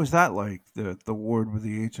 and What was that like? The ward with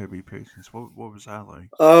the HIV patients. What was that like?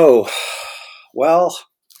 oh, well,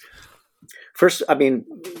 first, I mean,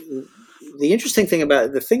 the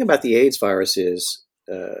thing about the AIDS virus is,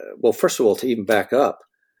 well, first of all, to even back up,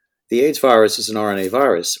 the AIDS virus is an RNA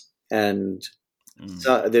virus, and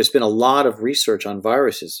Mm. there's been a lot of research on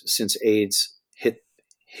viruses since AIDS hit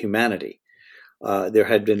humanity. There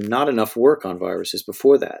had been not enough work on viruses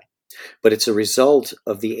before that, but it's a result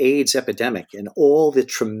of the AIDS epidemic and all the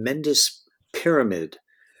tremendous pyramid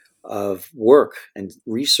of work and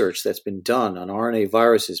research that's been done on RNA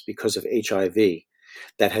viruses because of HIV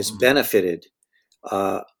that has Mm. benefited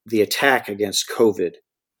the attack against COVID.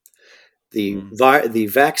 Mm. The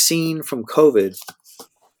vaccine from COVID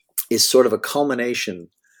is sort of a culmination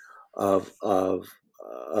of, of,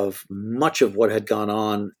 of much of what had gone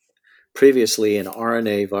on previously in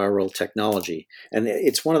RNA viral technology, and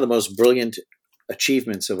it's one of the most brilliant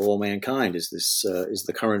achievements of all mankind. Is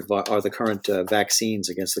the current vaccines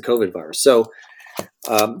against the COVID virus? So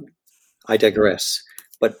um, I Mm. digress.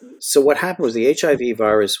 But so what happened was the HIV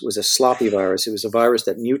virus was a sloppy virus. It was a virus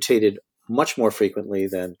that mutated much more frequently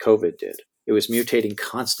than COVID did. It was mutating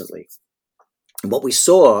constantly. And what we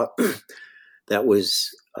saw that was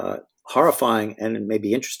horrifying and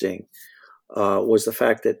maybe interesting was the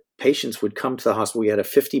fact that patients would come to the hospital. We had a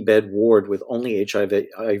 50-bed ward with only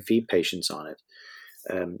HIV patients on it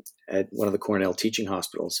at one of the Cornell teaching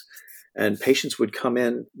hospitals. And patients would come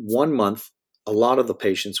in 1 month. A lot of the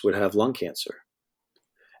patients would have lung cancer.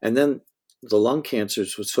 And then the lung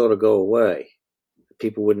cancers would sort of go away.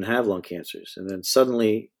 People wouldn't have lung cancers. And then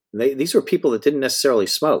suddenly, these were people that didn't necessarily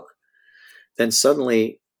smoke. Then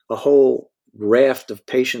suddenly, a whole raft of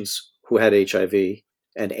patients who had HIV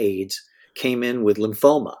and AIDS came in with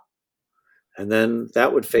lymphoma. And then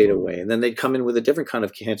that would fade Mm. away. And then they'd come in with a different kind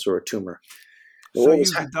of cancer or tumor. So What was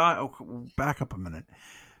you could die. Oh, back up a minute.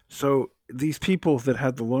 So these people that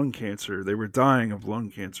had the lung cancer, they were dying of lung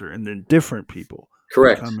cancer, and then different people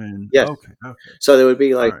would Correct. come in. Yes. Okay, okay, So there would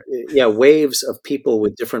be all like, right. yeah, waves of people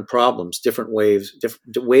with different problems, different waves,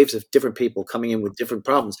 different waves of different people coming in with different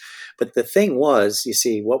problems. But the thing was, you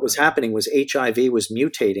see, what was happening was HIV was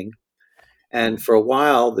mutating, and for a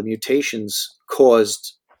while, the mutations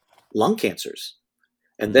caused lung cancers.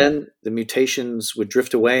 And Mm, then the mutations would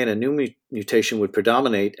drift away and a new mutation would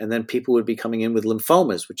predominate. And then people would be coming in with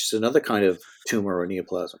lymphomas, which is another kind of tumor or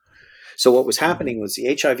neoplasm. So what was mm, happening was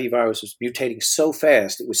the HIV virus was mutating so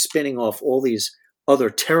fast, it was spinning off all these other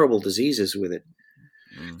terrible diseases with it.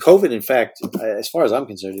 mm, COVID, in fact, as far as I'm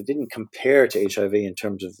concerned, it didn't compare to HIV in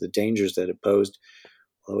terms of the dangers that it posed.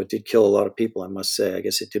 Although it did kill a lot of people, I must say. I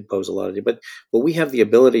guess it did pose a lot of, but we have the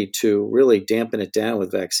ability to really dampen it down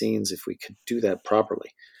with vaccines if we could do that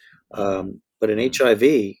properly. mm, But in mm.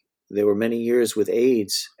 HIV, there were many years with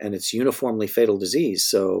AIDS, and it's uniformly fatal disease.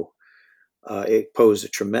 So it posed a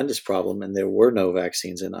tremendous problem, and there were no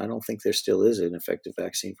vaccines, and I don't think there still is an effective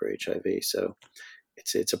vaccine for HIV. So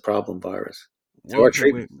it's a problem virus. Well, okay,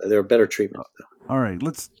 wait. There are better Uh, treatments. all right,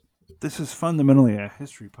 let's. This is fundamentally a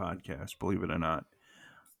history podcast, believe it or not.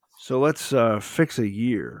 So let's fix a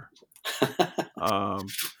year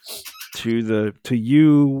um, to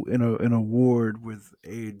you in a ward with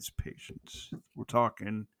AIDS patients. We're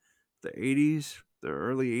talking the 80s, the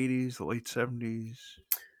early 80s, the late 70s.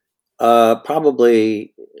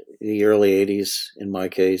 Probably the early '80s in my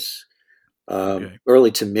case, Okay,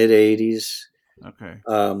 early to mid '80s. okay.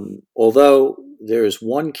 Although there is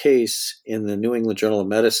one case in the New England Journal of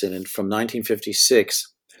Medicine from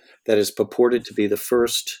 1956 that is purported to be the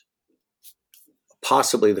first,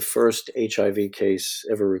 possibly the first HIV case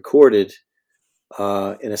ever recorded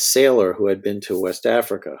in a sailor who had been to West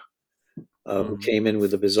Africa, who Mm, came in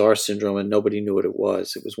with a bizarre syndrome and nobody knew what it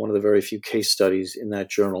was. It was one of the very few case studies in that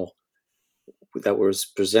journal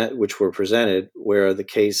which were presented where the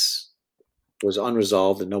case was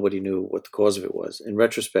unresolved and nobody knew what the cause of it was. In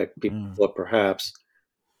retrospect, people mm. thought perhaps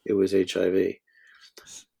it was HIV.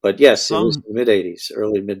 But yes, it was Some mid '80s,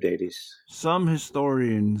 early mid '80s. some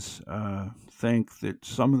historians think that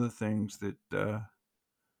some of the things that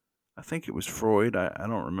I think it was Freud. I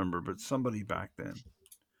don't remember, but somebody back then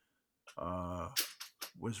uh,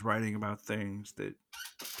 was writing about things that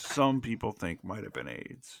some people think might have been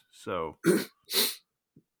AIDS. So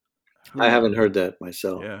who I haven't knows? heard that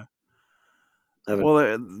myself. Yeah. I haven't.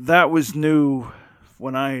 Well, that was new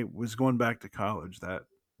when I was going back to college. That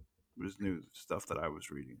was new stuff that I was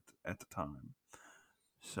reading at the time.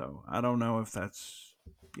 So I don't know if that's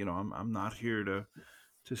I'm not here to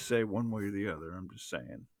say one way or the other. I'm just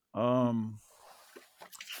saying.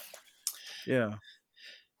 Yeah.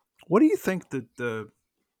 What do you think that the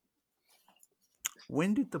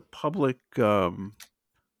when did the public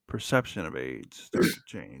perception of AIDS start to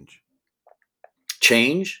change?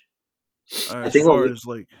 Change? I As think what far we, as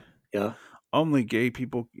like yeah. only gay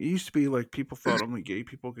people, it used to be like people thought only gay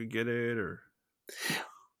people could get it, or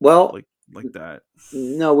Well, like that.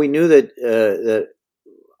 no, we knew that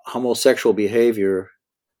homosexual behavior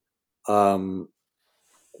um,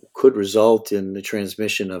 could result in the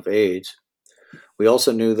transmission of AIDS. We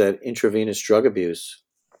also knew that intravenous drug abuse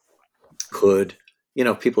Mm, could,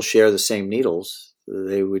 if people share the same needles,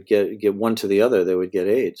 they would get one to the other, they would get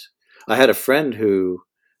AIDS. I had a friend who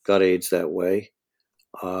got AIDS that way.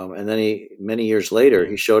 And then many years later, yeah.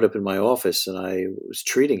 he showed up in my office and I was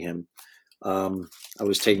treating him. I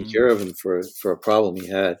was taking Mm, care of him for a problem he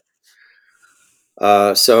had.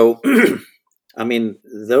 So, I mean,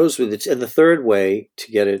 those were and the third way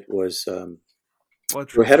to get it was blood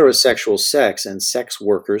through transfusion. heterosexual sex and sex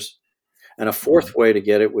workers. And a fourth Mm, way to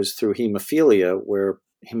get it was through hemophilia, where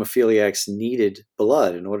hemophiliacs needed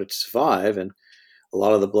blood in order to survive. And a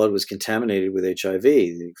lot of the blood was contaminated with HIV.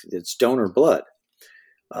 It's donor blood.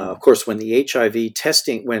 Of mm, course, when the HIV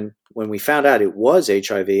testing, when we found out it was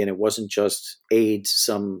HIV and it wasn't just AIDS,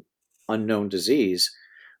 some unknown disease,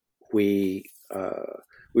 we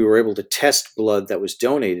we were able to test blood that was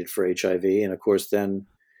donated for HIV, and of course,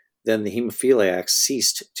 then the hemophiliacs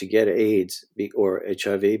ceased to get AIDS or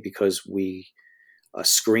HIV because we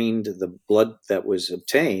screened the blood that was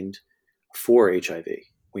obtained for HIV.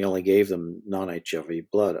 We only gave them non-HIV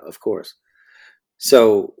blood, of course. mm,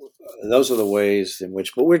 So those are the ways in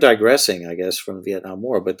which, but we're digressing, I guess, from the Vietnam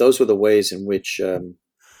War. But those were the ways in which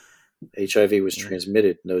HIV was yeah.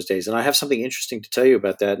 transmitted in those days. And I have something interesting to tell you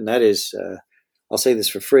about that, and that is, I'll say this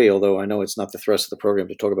for free, although I know it's not the thrust of the program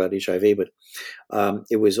to talk about HIV. But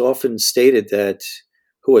it was often stated that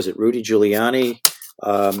who was it? Rudy Giuliani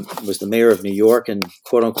was the mayor of New York and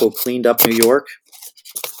quote unquote cleaned up New York.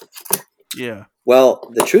 Yeah. Well,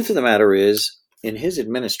 the truth of the matter is, in his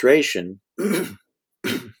administration,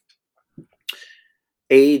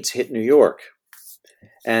 AIDS hit New York,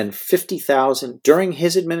 and 50,000 during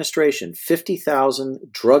his administration, 50,000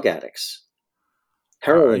 drug addicts,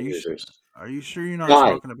 Are heroin you users are you sure you're not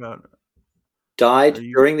died talking about? Are died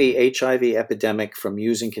you? during the HIV epidemic from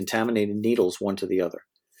using contaminated needles one to the other.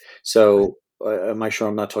 I, So, am I sure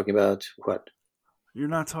I'm not talking about what? you're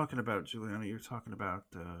not talking about Giuliani. You're talking about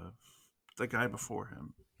the guy before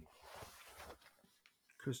him,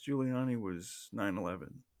 because Giuliani was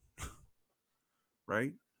 9/11,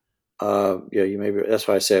 right? Yeah, you maybe that's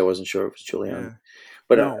why I say I wasn't sure it was Giuliani, Yeah.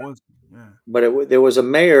 but No, it was. Yeah. there was a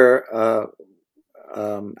mayor.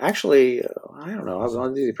 Actually, I don't know. I was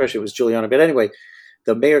under the impression it was Giuliani, but anyway,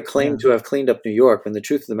 the mayor claimed Yeah. to have cleaned up New York, when the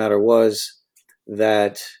truth of the matter was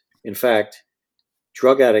that, in fact,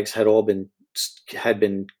 drug addicts had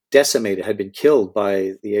been decimated, had been killed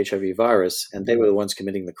by the HIV virus, and they were the ones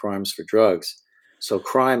committing the crimes for drugs. So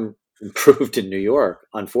crime improved in New York,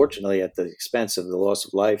 unfortunately, at the expense of the loss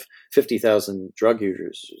of life. 50,000 drug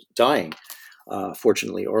users dying,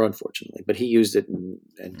 fortunately or unfortunately. But he used it and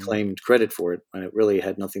Mm. claimed credit for it, and it really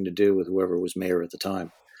had nothing to do with whoever was mayor at the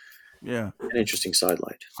time. Yeah. An interesting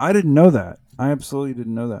sidelight. I didn't know that. I absolutely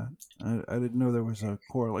didn't know that. I didn't know there was a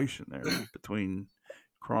correlation there between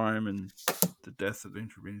crime and the death of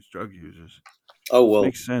intravenous drug users. Oh well,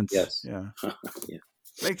 Makes sense. yes, Yeah. yeah,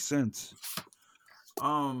 Makes sense.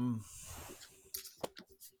 Um.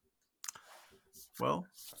 Well,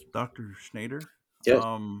 Dr. Schnader, yes.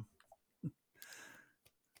 um,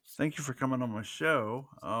 thank you for coming on my show.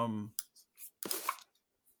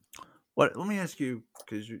 What? Let me ask you,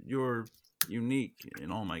 because you're unique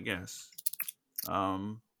in all my guests.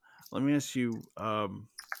 Um, Let me ask you,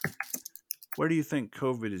 where do you think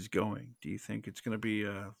COVID is going? Do you think it's going to be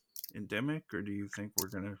endemic, or do you think we're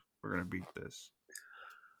gonna beat this?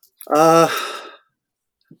 Uh,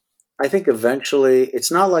 I think eventually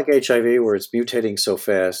it's not like HIV where it's mutating so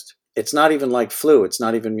fast. It's not even like flu. It's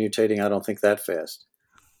not even mutating, I don't think, that fast.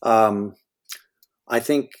 Um, I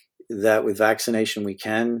think that with vaccination, we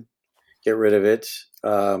can get rid of it,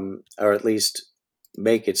 or at least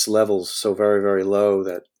make its levels so very, very low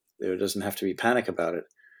that there doesn't have to be panic about it.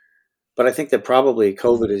 But I think that probably Mm,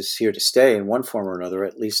 COVID is here to stay in one form or another,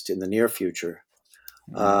 at least in the near future.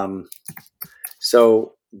 mm. Um,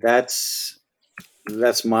 so that's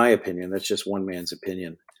my opinion. That's just one man's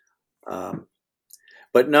opinion. Um,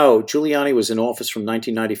 But no, Giuliani was in office from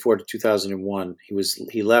 1994 to 2001.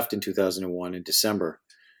 He left in 2001 in December.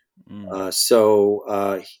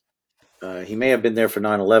 Mm. He may have been there for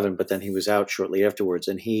 9/11, but then he was out shortly afterwards,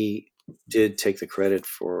 and he did take the credit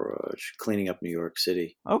for cleaning up New York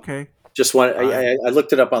City. Okay. Just want I I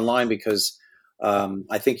looked it up online because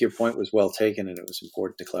I think your point was well taken, and it was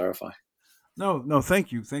important to clarify. No, no,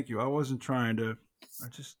 thank you, thank you. I wasn't trying to. I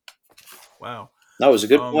just wow. No, it was a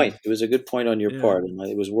good point. Um, It was a good point on your yeah. part, and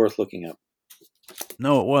it was worth looking up.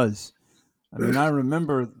 No, it was. I mean, I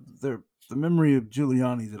remember the memory of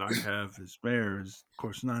Giuliani that I have as mayor is, of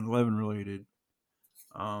course, 9/11 related.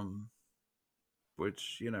 Um,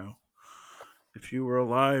 which if you were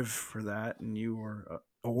alive for that and you were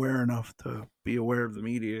aware enough to be aware of the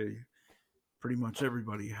media, pretty much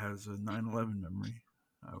everybody has a 9/11 memory.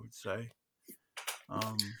 I would say.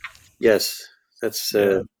 Um, Yes, that's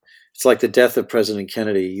yeah, it's like the death of President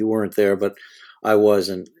Kennedy. You weren't there, but I was,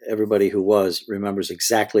 and everybody who was remembers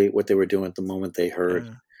exactly what they were doing at the moment they heard.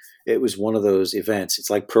 yeah, It was one of those events. It's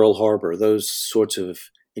like Pearl Harbor, those sorts of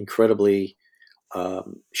incredibly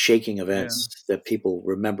shaking yeah. events that people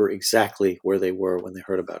remember exactly where they were when they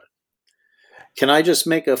heard about it. Can I just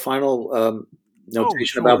make a final Oh,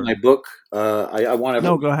 notation about sure. my book? I want No,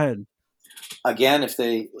 everyone, go ahead. again, if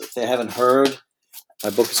they haven't heard, my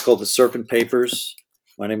book is called The Serpent Papers.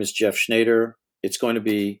 My name is Jeff Schnader. It's going to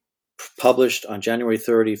be published on January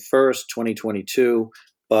 31st, 2022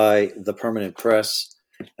 by The Permanent Press.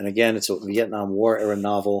 And again, it's a Vietnam War era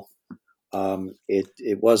novel.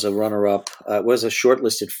 It was a runner up, it was a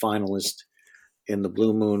shortlisted finalist in the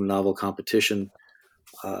Blue Moon novel competition.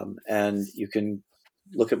 And you can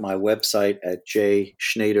look at my website at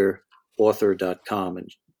jschnaderauthor.com. And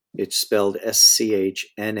it's spelled SCHNADER,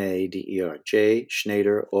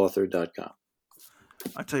 jschnaderauthor.com.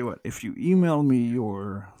 I tell you what. If you email me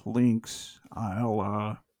your links,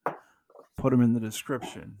 I'll put them in the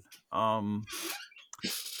description. Um,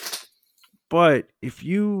 but if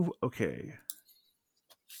you okay,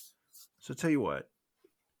 so tell you what.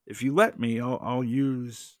 If you let me, I'll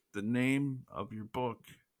use the name of your book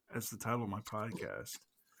as the title of my podcast.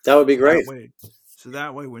 That would be So great.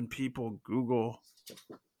 that way, when people Google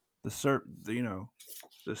the serp,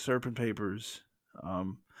 the Serpent Papers,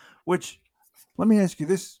 Um, which, let me ask you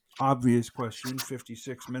this obvious question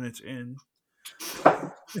 56 minutes in.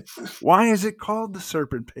 Why is it called the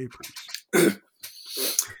Serpent Papers?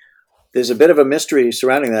 There's a bit of a mystery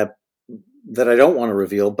surrounding that I don't want to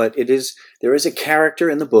reveal, but there is a character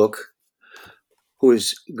in the book who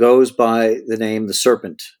goes by the name the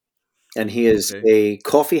Serpent, and he is Okay. a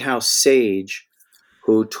coffee house sage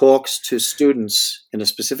who talks to students in a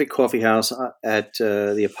specific coffee house at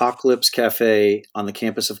the Apocalypse Cafe on the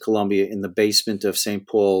campus of Columbia in the basement of St.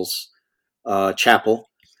 Paul's Chapel,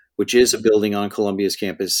 which is a building on Columbia's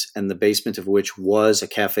campus, and the basement of which was a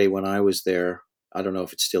cafe when I was there. I don't know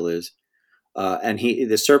if it still is. And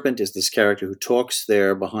the Serpent, is this character who talks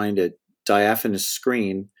there behind a diaphanous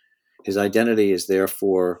screen. His identity is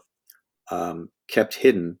therefore kept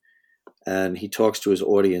hidden, and he talks to his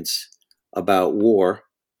audience about war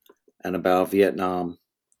and about Vietnam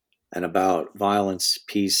and about violence,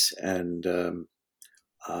 peace, and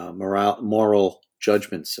moral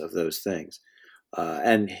judgments of those things.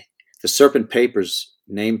 And the Serpent Papers,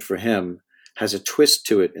 named for him, has a twist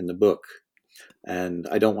to it in the book, and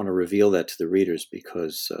I don't want to reveal that to the readers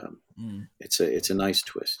because Mm. it's a nice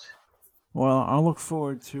twist. Well, I'll look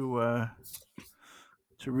forward to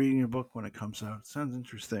reading your book when it comes out. It sounds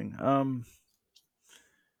interesting.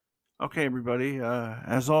 Okay, everybody.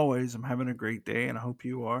 As always, I'm having a great day, and I hope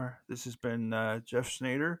you are. This has been Jeff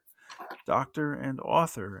Schnader, doctor and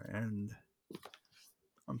author, and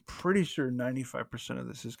I'm pretty sure 95% of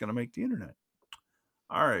this is going to make the internet.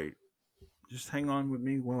 All right, just hang on with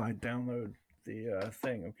me while I download the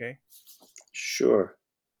thing. Okay. Sure.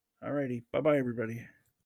 All righty. Bye bye, everybody.